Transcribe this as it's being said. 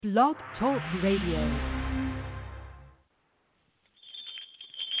Blog Talk Radio.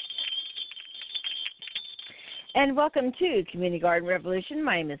 And welcome to Community Garden Revolution.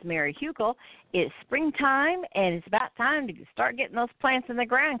 My name is Mary Hukill. It's springtime, and it's about time to start getting those plants in the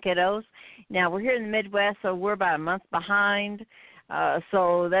ground, kiddos. Now, we're here in the Midwest, so we're about a month behind,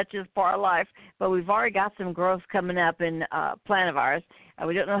 so that's just part of life. But we've already got some growth coming up in plant of ours.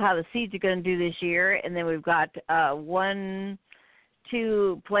 We don't know how the seeds are going to do this year, and then we've got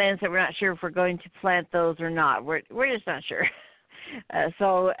two plants that we're not sure if we're going to plant those or not. We're just not sure.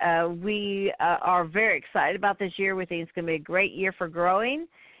 So we are very excited about this year. We think it's going to be a great year for growing,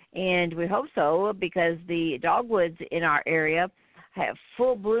 and we hope so because the dogwoods in our area have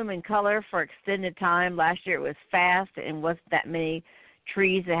full bloom and color for extended time. Last year it was fast and wasn't that many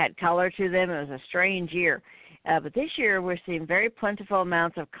trees that had color to them. It was a strange year. But this year we're seeing very plentiful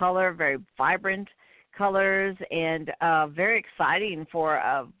amounts of color, very vibrant colors, and very exciting for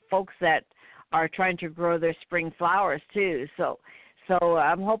folks that are trying to grow their spring flowers too. So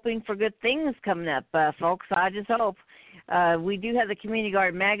I'm hoping for good things coming up, folks. I just hope. We do have the Community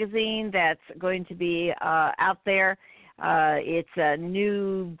Garden magazine that's going to be out there. It's a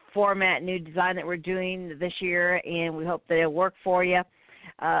new format, new design that we're doing this year, and we hope that it'll work for you.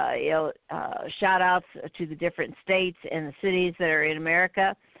 Shout outs to the different states and the cities that are in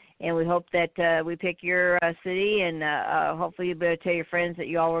America. And we hope that we pick your city, and hopefully you'll be able to tell your friends that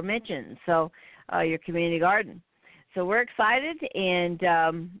you all were mentioned, so your community garden. So we're excited, and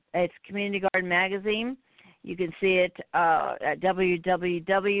it's Community Garden Magazine. You can see it at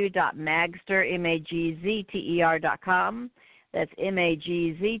www.magzter.com. That's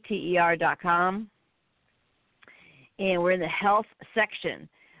magzter.com. And we're in the health section.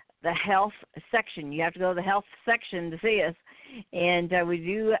 The health section. You have to go to the health section to see us. And we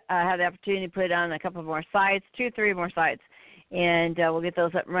do have the opportunity to put it on a couple more sites, 2 or 3 more sites. And we'll get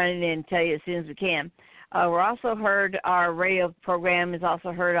those up and running and tell you as soon as we can. We're also heard, our radio program is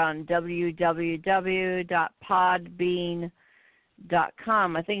also heard on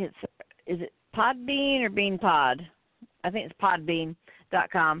www.podbean.com. I think is it Podbean or BeanPod? I think it's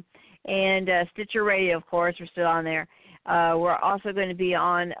podbean.com. And Stitcher Radio, of course, we're still on there. We're also going to be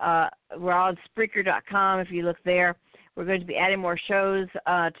on, we're on Spreaker.com if you look there. We're going to be adding more shows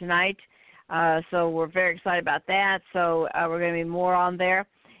tonight, so we're very excited about that. So we're going to be more on there.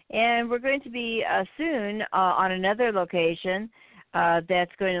 And we're going to be soon on another location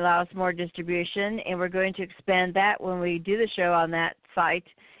that's going to allow us more distribution, and we're going to expand that when we do the show on that site.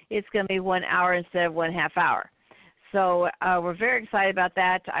 It's going to be 1 hour instead of 1/2 hour. So we're very excited about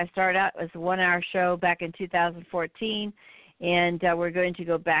that. I started out as a 1-hour show back in 2014, and we're going to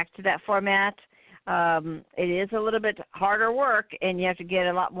go back to that format. It is a little bit harder work, and you have to get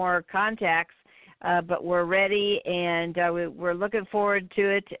a lot more contacts. But we're ready, and we're looking forward to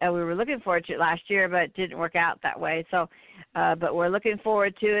it. We were looking forward to it last year, but it didn't work out that way. So, but we're looking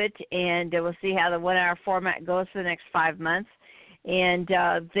forward to it, and we'll see how the 1-hour format goes for the next 5 months. And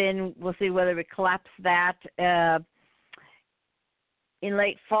then we'll see whether we collapse that in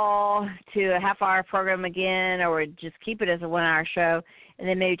late fall to a 1/2-hour program again, or just keep it as a 1-hour show, and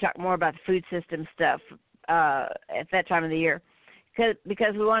then maybe talk more about the food system stuff at that time of the year.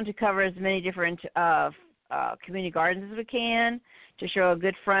 Because we want to cover as many different community gardens as we can to show a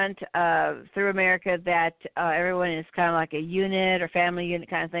good front through America that everyone is kind of like a unit or family unit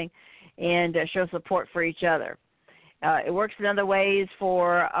kind of thing, and show support for each other. It works in other ways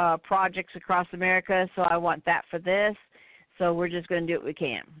for projects across America, so I want that for this. So we're just going to do what we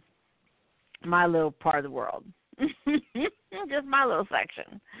can. My little part of the world. Just my little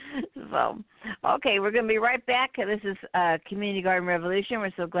section. So, okay, we're going to be right back. This is Community Garden Revolution.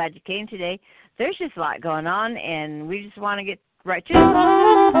 We're so glad you came today. There's just a lot going on, and we just want to get right to it.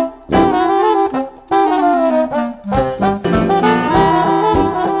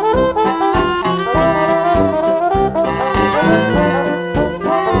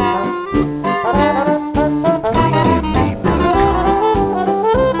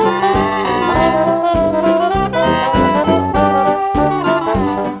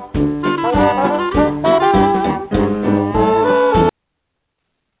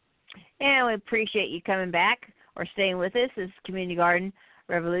 We appreciate you coming back or staying with us. This is Community Garden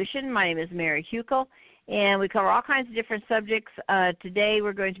Revolution. My name is Mary Hukill, and we cover all kinds of different subjects. Today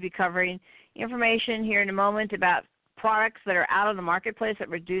we're going to be covering information here in a moment about products that are out on the marketplace that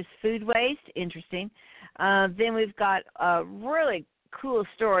reduce food waste. Interesting. Then we've got a really cool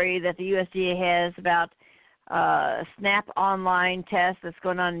story that the USDA has about SNAP online test that's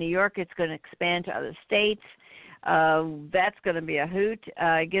going on in New York. It's going to expand to other states. That's going to be a hoot.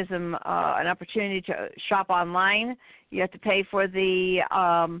 It gives them an opportunity to shop online. You have to pay for the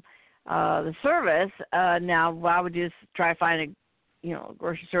service. Now, what I would do is try to find a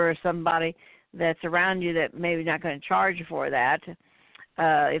grocery store or somebody that's around you that maybe not going to charge you for that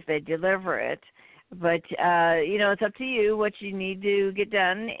if they deliver it. But, it's up to you what you need to get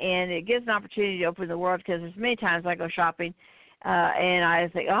done, and it gives an opportunity to open the world because there's many times I go shopping and I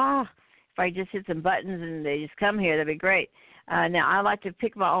think, if I just hit some buttons and they just come here, that'd be great. Now, I like to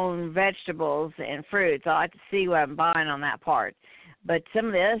pick my own vegetables and fruits. I like to see what I'm buying on that part. But some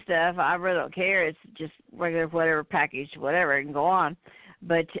of the other stuff, I really don't care. It's just regular whatever packaged, whatever, it can go on.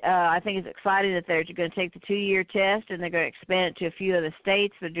 But I think it's exciting that they're going to take the 2-year test and they're going to expand it to a few other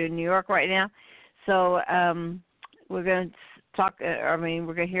states. They're doing New York right now. So we're going to talk, we're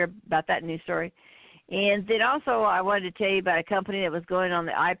going to hear about that news story. And then also I wanted to tell you about a company that was going on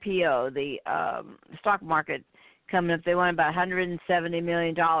the IPO, the stock market coming up. They wanted about $170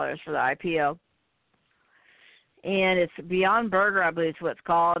 million for the IPO. And it's Beyond Burger, I believe is what it's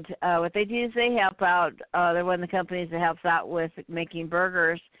called. What they do is they help out. They're one of the companies that helps out with making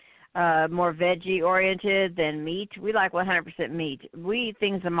burgers more veggie-oriented than meat. We like 100% meat. We eat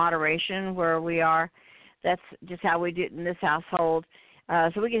things in moderation where we are. That's just how we do it in this household.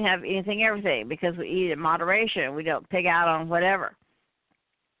 So we can have anything, everything, because we eat in moderation. We don't pig out on whatever.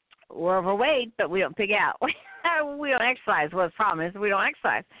 We're overweight, but we don't pig out. We don't exercise. Well, the problem is we don't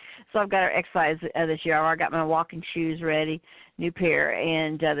exercise. So I've got our exercise this year. I got my walking shoes ready, new pair,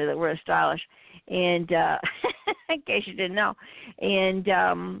 and they look really stylish. And in case you didn't know. And,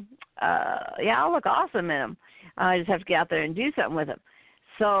 I look awesome in them. I just have to get out there and do something with them.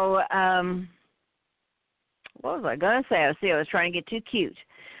 So what was I going to say? I was trying to get too cute.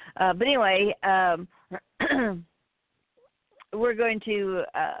 But anyway, we're going to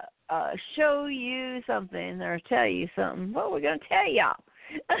show you something or tell you something. What are we going to tell y'all?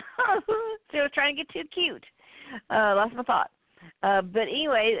 So I was trying to get too cute. Lost my thought. But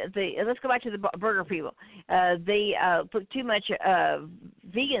anyway, let's go back to the burger people. They put too much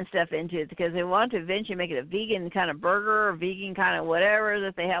vegan stuff into it because they want to eventually make it a vegan kind of burger or vegan kind of whatever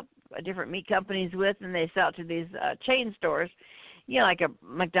that they help different meat companies with, and they sell it to these chain stores, like a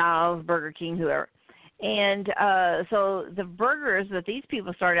McDonald's, Burger King, whoever. And so the burgers that these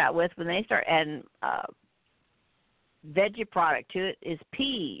people start out with, when they start adding veggie product to it, is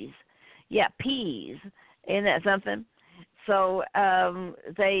peas. Yeah, peas. Isn't that something? So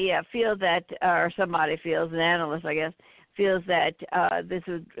they feel that, or somebody feels, an analyst, I guess, feels that this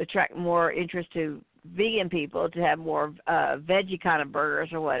would attract more interest to vegan people to have more veggie kind of burgers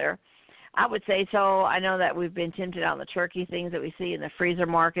or whatever. I would say so. I know that we've been tempted on the turkey things that we see in the freezer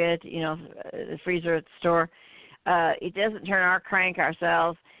market, the freezer at the store. It doesn't turn our crank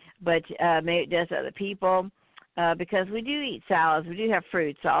ourselves, but maybe it does to other people because we do eat salads. We do have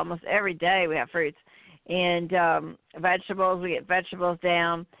fruits. So almost every day we have fruits. And vegetables, we get vegetables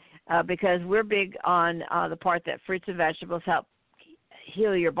down because we're big on the part that fruits and vegetables help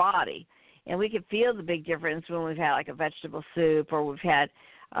heal your body. And we can feel the big difference when we've had like a vegetable soup or we've had,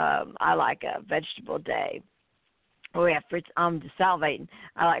 I like a vegetable day. Or we have fruits. I'm just salivating.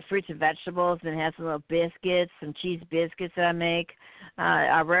 I like fruits and vegetables and have some little biscuits, some cheese biscuits that I make.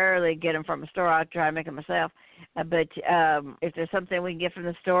 I rarely get them from a store. I try to make them myself. But if there's something we can get from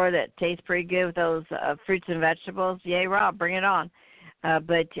the store that tastes pretty good with those fruits and vegetables, yay, Rob, bring it on.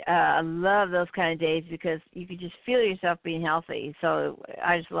 But I love those kind of days because you can just feel yourself being healthy. So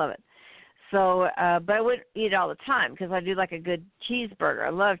I just love it. So, but I wouldn't eat it all the time because I do like a good cheeseburger. I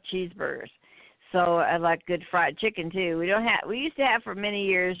love cheeseburgers. So I like good fried chicken too. We used to have for many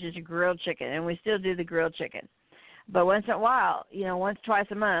years just grilled chicken, and we still do the grilled chicken. But once in a while, once, twice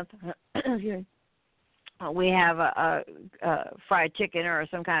a month, we have a fried chicken or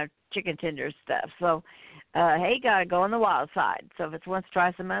some kind of chicken tender stuff. So, hey, gotta go on the wild side. So if it's once,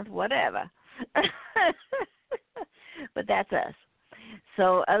 twice a month, whatever. But that's us.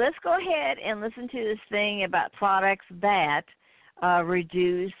 So let's go ahead and listen to this thing about products that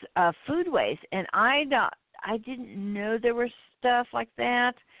reduce food waste. And I didn't know there was stuff like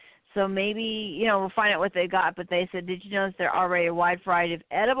that. So maybe, we'll find out what they got. But they said, did you know that there are already a wide variety of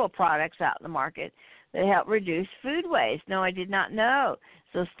edible products out in the market that help reduce food waste? No, I did not know.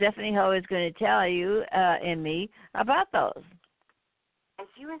 So Stephanie Ho is going to tell you and me about those. As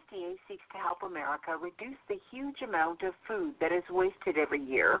USDA seeks to help America reduce the huge amount of food that is wasted every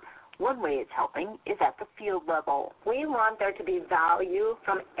year, one way it's helping is at the field level. We want there to be value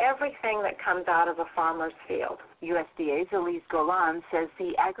from everything that comes out of a farmer's field. USDA's Elise Golan says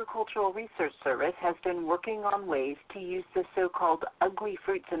the Agricultural Research Service has been working on ways to use the so-called ugly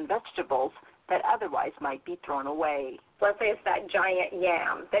fruits and vegetables that otherwise might be thrown away. Let's say it's that giant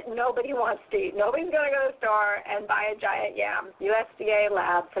yam that nobody wants to eat. Nobody's going to go to the store and buy a giant yam. USDA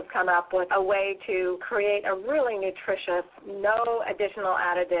labs have come up with a way to create a really nutritious, no additional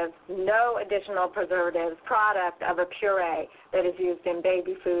additives, no additional preservatives product of a puree that is used in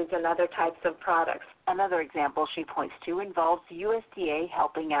baby foods and other types of products. Another example she points to involves USDA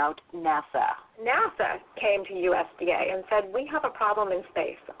helping out NASA. NASA came to USDA and said, we have a problem in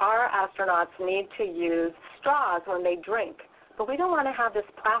space. Our astronauts need to use straws when they drink, but we don't want to have this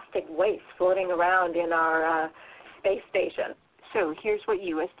plastic waste floating around in our space station. So here's what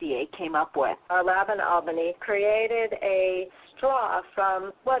USDA came up with. Our lab in Albany created a straw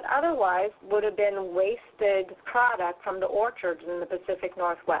from what otherwise would have been wasted product from the orchards in the Pacific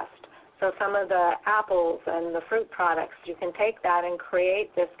Northwest. So some of the apples and the fruit products, you can take that and create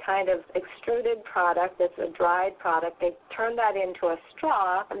this kind of extruded product that's a dried product. They turn that into a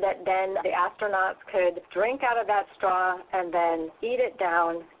straw that then the astronauts could drink out of that straw and then eat it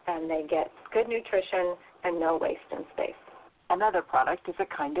down, and they get good nutrition and no waste in space. Another product is a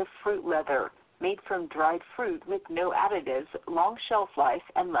kind of fruit leather made from dried fruit with no additives, long shelf life,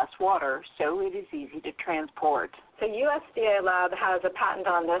 and less water, so it is easy to transport. So USDA Lab has a patent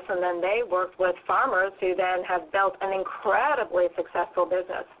on this, and then they worked with farmers who then have built an incredibly successful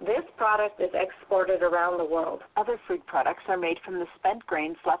business. This product is exported around the world. Other fruit products are made from the spent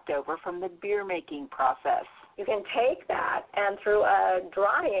grains left over from the beer-making process. You can take that and through a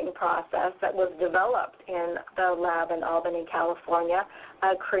drying process that was developed in the lab in Albany, California,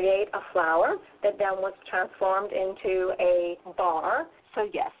 create a flour that then was transformed into a bar. So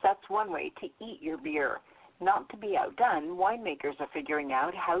yes, that's one way to eat your beer. Not to be outdone, winemakers are figuring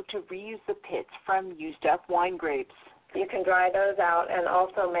out how to reuse the pits from used-up wine grapes. You can dry those out and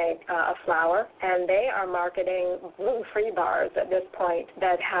also make a flour, and they are marketing gluten-free bars at this point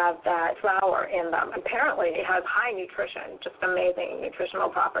that have that flour in them. Apparently it has high nutrition, just amazing nutritional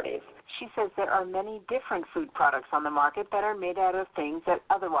properties. She says there are many different food products on the market that are made out of things that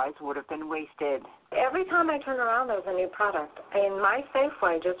otherwise would have been wasted. Every time I turn around, there's a new product. In my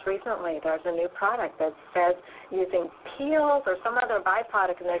Safeway just recently, there's a new product that says using peels or some other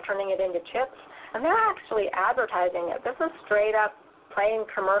byproduct, and they're turning it into chips. And they're actually advertising it. This is straight up plain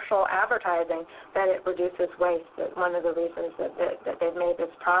commercial advertising that it reduces waste. One of the reasons that they've made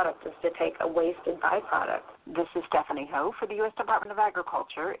this product is to take a wasted byproduct. This is Stephanie Ho for the U.S. Department of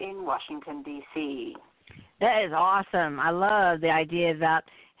Agriculture in Washington, D.C. That is awesome. I love the idea about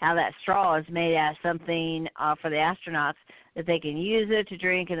how that straw is made out of something for the astronauts that they can use it to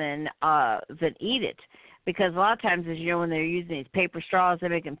drink and then eat it. Because a lot of times, as you know, when they're using these paper straws, they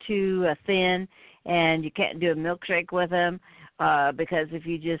make them too thin, and you can't do a milkshake with them because if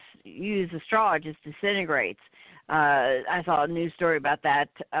you just use the straw, it just disintegrates. I saw a news story about that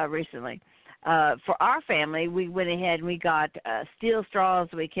recently. For our family, we went ahead and we got steel straws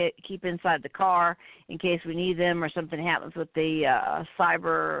that we keep inside the car in case we need them or something happens with the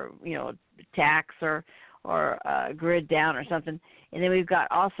cyber, attacks or grid down or something. And then we've got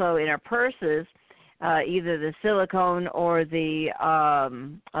also in our purses either the silicone or the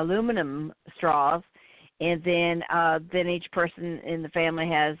aluminum straws, and then each person in the family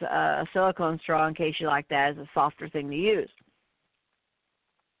has a silicone straw in case you like that as a softer thing to use.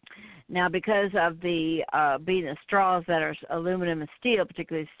 Now, because of the being the straws that are aluminum and steel,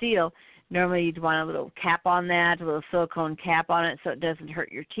 particularly steel, normally you'd want a little cap on that, a little silicone cap on it so it doesn't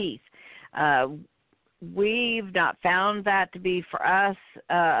hurt your teeth. We've not found that to be for us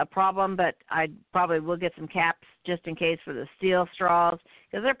a problem, but I probably will get some caps just in case for the steel straws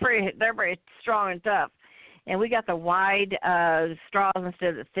because they're very strong and tough. And we got the wide straws instead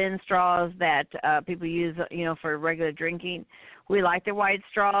of the thin straws that people use, for regular drinking. We like the wide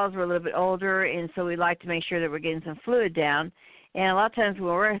straws. We're a little bit older, and so we like to make sure that we're getting some fluid down. And a lot of times when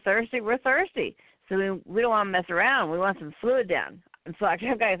we're thirsty, we're thirsty. So we don't want to mess around. We want some fluid down. And so I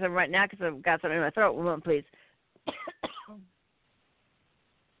can guys some right now because I've got something in my throat. One moment, please.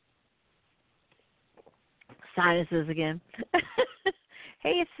 Sinuses again.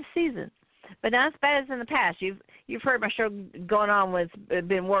 Hey, it's the season, but not as bad as in the past. You've heard my show going on with it's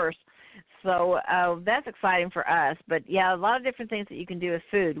been worse. So that's exciting for us. But yeah, a lot of different things that you can do with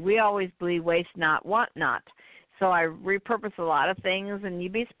food. We always believe waste not, want not. So I repurpose a lot of things, and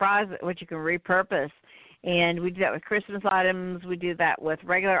you'd be surprised at what you can repurpose. And we do that with Christmas items. We do that with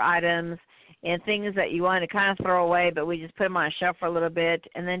regular items and things that you want to kind of throw away, but we just put them on a shelf for a little bit.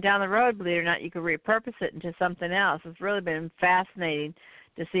 And then down the road, believe it or not, you can repurpose it into something else. It's really been fascinating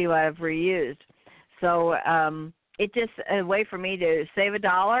to see what I've reused. So it's just a way for me to save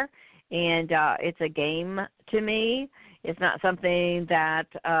 $1, and it's a game to me. It's not something that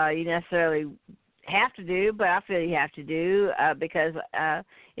you necessarily have to do, but I feel you have to do because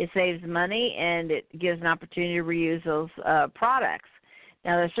it saves money and it gives an opportunity to reuse those products.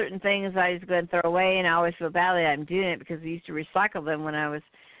 Now, there's certain things I just go ahead and throw away, and I always feel badly I'm doing it because I used to recycle them when I was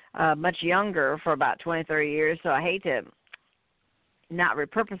much younger for about 20, 30 years, so I hate to not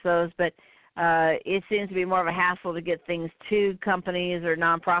repurpose those, but it seems to be more of a hassle to get things to companies or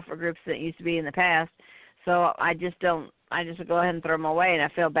nonprofit groups than it used to be in the past. So I just go ahead and throw them away, and I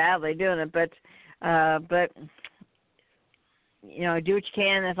feel badly doing it, but you know, do what you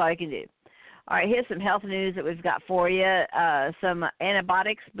can. That's all you can do. All right, here's some health news that we've got for you. Some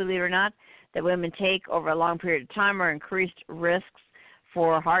antibiotics, believe it or not, that women take over a long period of time are increased risks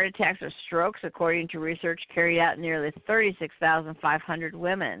for heart attacks or strokes, according to research carried out in nearly 36,500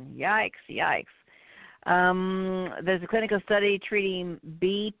 women. Yikes, yikes. There's a clinical study treating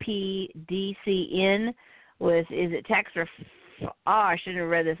BPDCN with, is it Tex or, I shouldn't have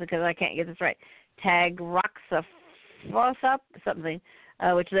read this because I can't get this right, tagroxofosop, something,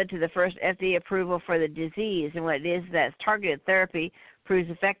 which led to the first FDA approval for the disease. And what it is, that's targeted therapy proves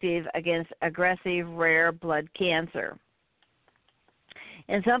effective against aggressive rare blood cancer.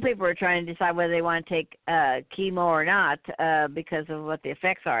 And some people are trying to decide whether they want to take chemo or not because of what the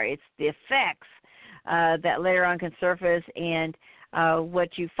effects are. It's the effects that later on can surface, and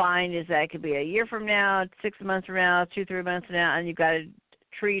what you find is that it could be a year from now, 6 months from now, 2-3 months from now, and you've got to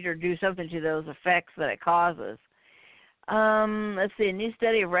treat or do something to those effects that it causes. Let's see, a new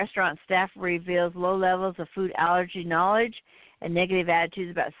study of restaurant staff reveals low levels of food allergy knowledge and negative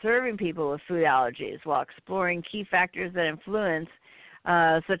attitudes about serving people with food allergies while exploring key factors that influence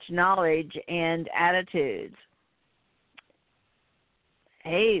such knowledge and attitudes.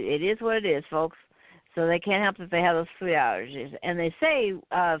 Hey, it is what it is, folks. So they can't help if they have those food allergies. And they say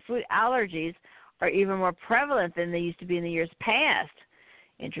food allergies are even more prevalent than they used to be in the years past.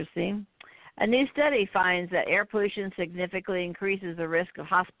 Interesting. A new study finds that air pollution significantly increases the risk of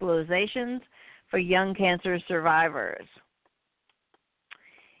hospitalizations for young cancer survivors.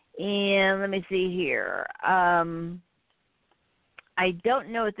 And let me see here. I don't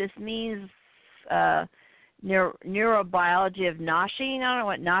know what this means, neurobiology of noshing. I don't know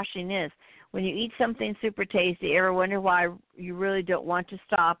what noshing is. When you eat something super tasty, ever wonder why you really don't want to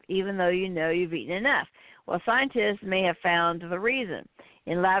stop even though you know you've eaten enough? Well, scientists may have found the reason.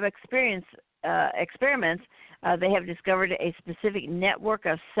 In lab experiments, they have discovered a specific network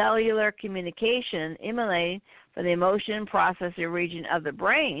of cellular communication emanating from the emotion processing region of the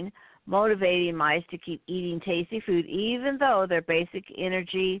brain, motivating mice to keep eating tasty food even though their basic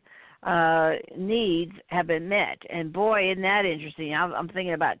energy needs have been met. And boy, isn't that interesting. I'm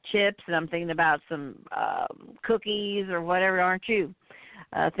thinking about chips, and I'm thinking about some cookies or whatever, aren't you?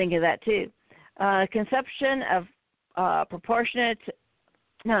 Think of that too. Consumption of proportionate,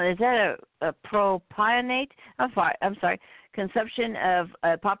 no, is that a propionate? I'm sorry. Consumption of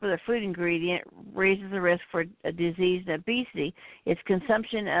a popular food ingredient raises the risk for a disease and obesity. It's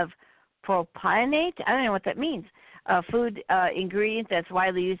consumption of propionate. I don't know what that means. Food ingredient that's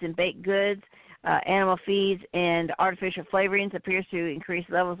widely used in baked goods, animal feeds, and artificial flavorings appears to increase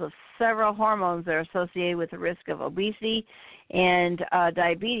levels of several hormones that are associated with the risk of obesity and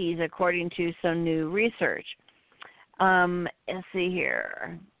diabetes, according to some new research. Let's see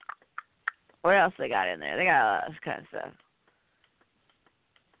here. What else they got in there? They got a lot of this kind of stuff.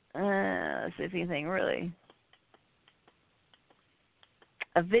 Let's see if anything really.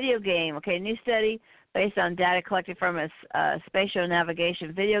 A video game. Okay, a new study based on data collected from a spatial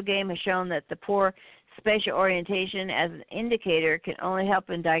navigation video game has shown that the poor spatial orientation as an indicator can only help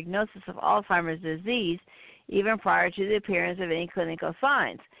in diagnosis of Alzheimer's disease even prior to the appearance of any clinical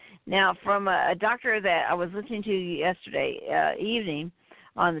signs. Now, from a doctor that I was listening to yesterday evening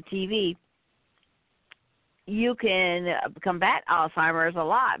on the TV, you can combat Alzheimer's a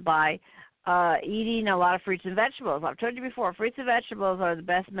lot by eating a lot of fruits and vegetables. I've told you before, fruits and vegetables are the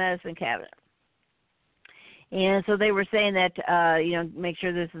best medicine cabinet. And so they were saying that, make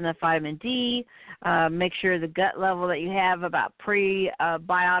sure there's enough vitamin D, make sure the gut level that you have about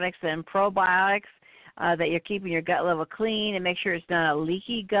prebiotics and probiotics, that you're keeping your gut level clean, and make sure it's not a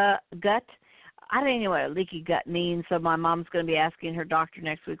leaky gut. I don't even know what a leaky gut means, so my mom's going to be asking her doctor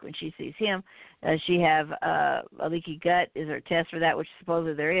next week when she sees him, does she have a leaky gut? Is there a test for that, which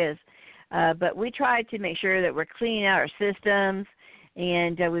supposedly there is. But we try to make sure that we're cleaning out our systems,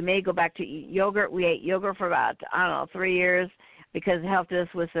 and we may go back to yogurt. We ate yogurt for about, 3 years because it helped us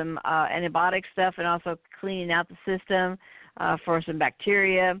with some antibiotic stuff and also cleaning out the system for some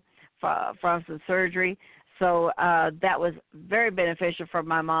bacteria from some surgery. So that was very beneficial for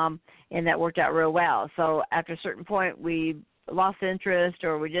my mom, and that worked out real well. So after a certain point, we lost interest,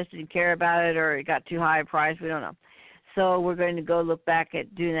 or we just didn't care about it, or it got too high a price. We don't know. So we're going to go look back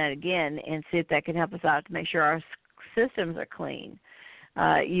at doing that again and see if that can help us out to make sure our systems are clean.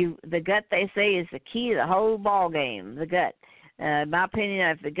 The gut, they say, is the key to the whole ball game. The gut. In my opinion,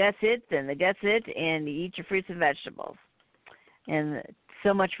 if the gut's it, then the gut's it, and you eat your fruits and vegetables. And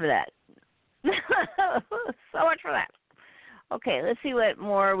so much for that. So much for that. Okay, let's see what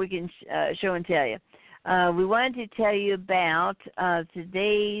more we can show and tell you. We wanted to tell you about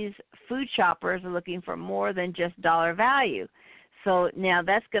today's food shoppers are looking for more than just dollar value. So now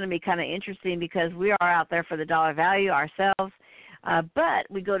that's going to be kind of interesting because we are out there for the dollar value ourselves. But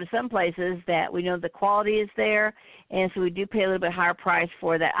we go to some places that we know the quality is there, and so we do pay a little bit higher price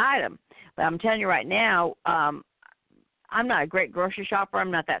for that item. But I'm telling you right now, I'm not a great grocery shopper.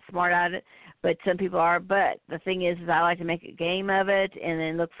 I'm not that smart at it, but some people are. But the thing is I like to make a game of it and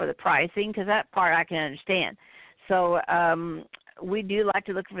then look for the pricing because that part I can understand. So we do like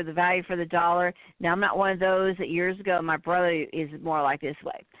to look for the value for the dollar. Now, I'm not one of those that years ago, my brother is more like this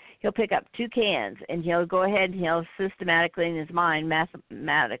way. He'll pick up 2 cans, and he'll go ahead and he'll systematically in his mind,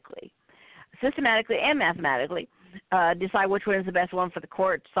 systematically and mathematically, decide which one is the best one for the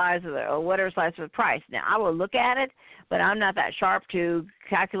quart size or whatever size for the price. Now, I will look at it, but I'm not that sharp to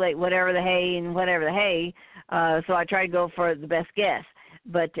calculate whatever the hay and whatever the hay, so I try to go for the best guess.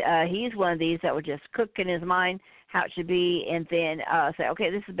 But he's one of these that would just cook in his mind how it should be and then say, okay,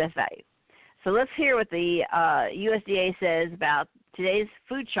 this is best value. So let's hear what the USDA says about today's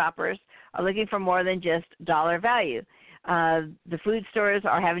food shoppers are looking for more than just dollar value. The food stores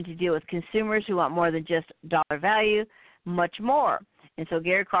are having to deal with consumers who want more than just dollar value, much more. And so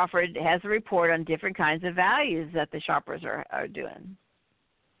Gary Crawford has a report on different kinds of values that the shoppers are doing.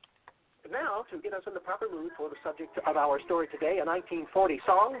 Now, to get us in the proper mood for the subject of our story today, a 1940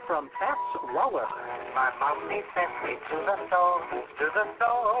 song from Fats Waller. My mommy sent me to the store,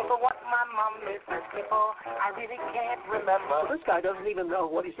 for what my mommy sent me for, I really can't remember. Well, this guy doesn't even know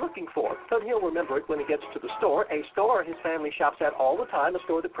what he's looking for, but he'll remember it when he gets to the store. A store his family shops at all the time, a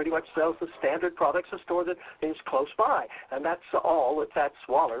store that pretty much sells the standard products, a store that is close by. And that's all that Fats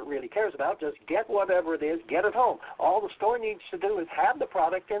Waller really cares about. Just get whatever it is, get it home. All the store needs to do is have the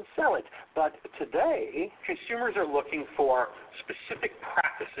product and sell it. But today, consumers are looking for specific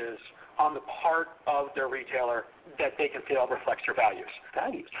practices on the part of their retailer that they can feel reflects their values.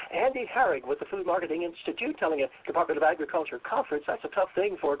 Andy Harrig with the Food Marketing Institute telling a Department of Agriculture conference that's a tough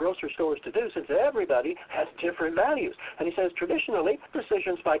thing for grocery stores to do since everybody has different values. And he says traditionally,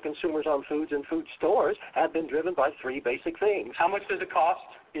 decisions by consumers on foods in food stores have been driven by 3 basic things. How much does it cost?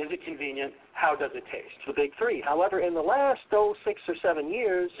 Is it convenient? How does it taste? The big 3. However, in the last 6 or 7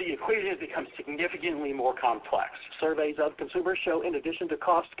 years, the equation has become significantly more complex. Surveys of consumers show in addition to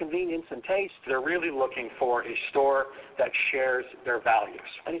cost, convenience, and taste, they're really looking for a store that shares their values.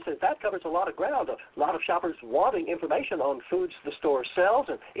 And he says that covers a lot of ground. A lot of shoppers wanting information on foods the store sells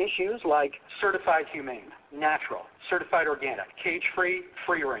and issues like certified humane, natural, certified organic, cage-free,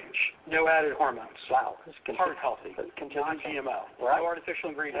 free-range, no added hormones. Wow. Heart healthy, non-GMO, right. No artificial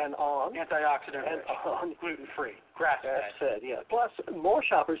ingredients, and on, antioxidant and on, gluten-free, grass-fed. Yeah. Plus, more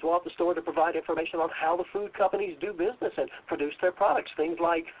shoppers want the store to provide information on how the food companies do business and produce their products. Things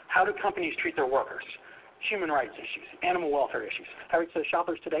like how do companies treat their workers, human rights issues, animal welfare issues. Harry says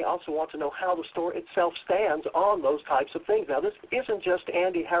shoppers today also want to know how the store itself stands on those types of things. Now, this isn't just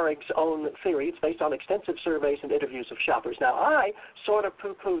Andy Harrig's own theory. It's based on extensive surveys and interviews of shoppers. Now, I sort of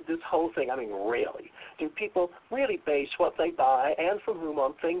poo-pooed this whole thing. I mean, really. Do people really base what they buy and from whom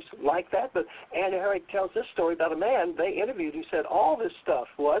on things like that? But Andy Harrig tells this story about a man they interviewed who said all this stuff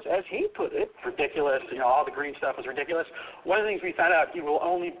was, as he put it, ridiculous. All the green stuff was ridiculous. One of the things we found out, he will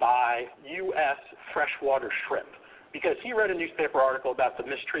only buy U.S. freshwater shrimp because he read a newspaper article about the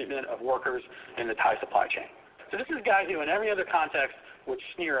mistreatment of workers in the Thai supply chain. So this is a guy who in every other context would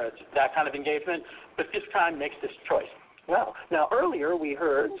sneer at that kind of engagement, but this time makes this choice. Well, now earlier we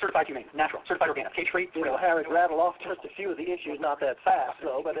heard certified humane, natural, certified organic, cage-free. Harris rattled off just a few of the issues, not that fast,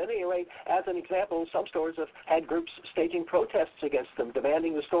 though. But at any rate, as an example, some stores have had groups staging protests against them,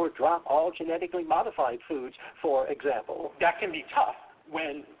 demanding the store drop all genetically modified foods, for example. That can be tough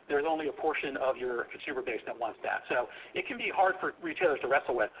when there's only a portion of your consumer base that wants that. So it can be hard for retailers to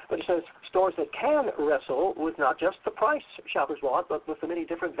wrestle with. But he says stores that can wrestle with not just the price shoppers want, but with the many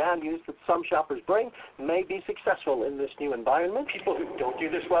different values that some shoppers bring may be successful in this new environment. People who don't do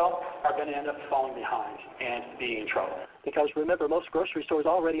this well are going to end up falling behind and being in trouble. Because remember, most grocery stores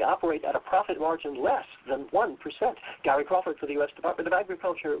already operate at a profit margin less than 1%. Gary Crawford for the U.S. Department of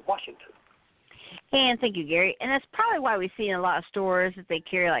Agriculture, Washington. And thank you, Gary. And that's probably why we see in a lot of stores that they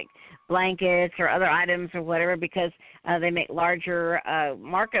carry like blankets or other items or whatever, because they make larger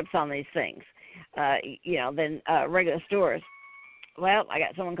markups on these things, than regular stores. Well, I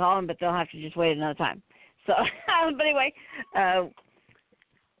got someone calling, but they'll have to just wait another time. So, but anyway,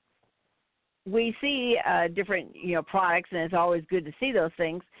 we see different, products, and it's always good to see those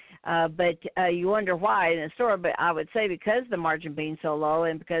things. But you wonder why in the store. But I would say because the margin being so low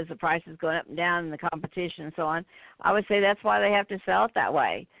and because the price is going up and down and the competition and so on, I would say that's why they have to sell it that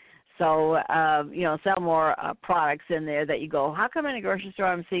way. So, sell more products in there that you go, how come in a grocery store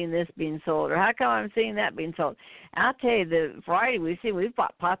I'm seeing this being sold, or how come I'm seeing that being sold? And I'll tell you, the variety we've seen, we've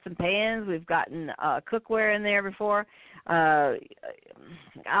bought pots and pans, we've gotten cookware in there before.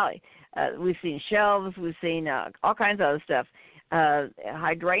 We've seen shelves, we've seen all kinds of other stuff.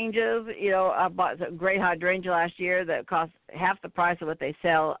 Hydrangeas, I bought a great hydrangea last year that cost half the price of what they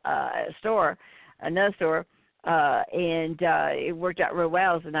sell at another store. And it worked out real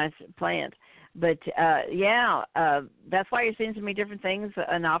well. It was a nice plant. But, that's why you're seeing so many different things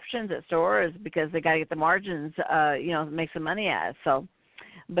and options at stores, because they got to get the margins, make some money at it. So,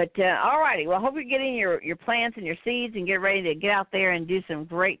 but, all righty. Well, I hope you're getting your plants and your seeds and get ready to get out there and do some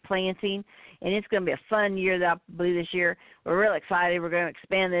great planting. And it's going to be a fun year, I believe, this year. We're real excited. We're going to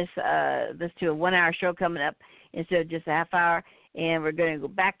expand this to a 1-hour show coming up instead of just a half hour. And we're going to go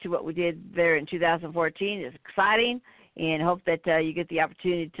back to what we did there in 2014. It's exciting, and hope that you get the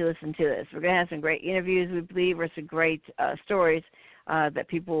opportunity to listen to this. We're going to have some great interviews, we believe, or some great stories that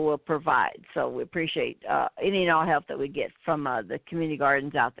people will provide. So we appreciate any and all help that we get from the community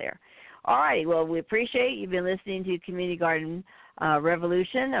gardens out there. All righty. Well, we appreciate you've been listening to Community Garden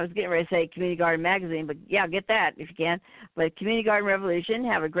Revolution. I was getting ready to say Community Garden Magazine, but, yeah, get that if you can. But Community Garden Revolution,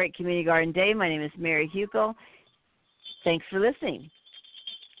 have a great Community Garden Day. My name is Mary Huckel. Thanks for listening.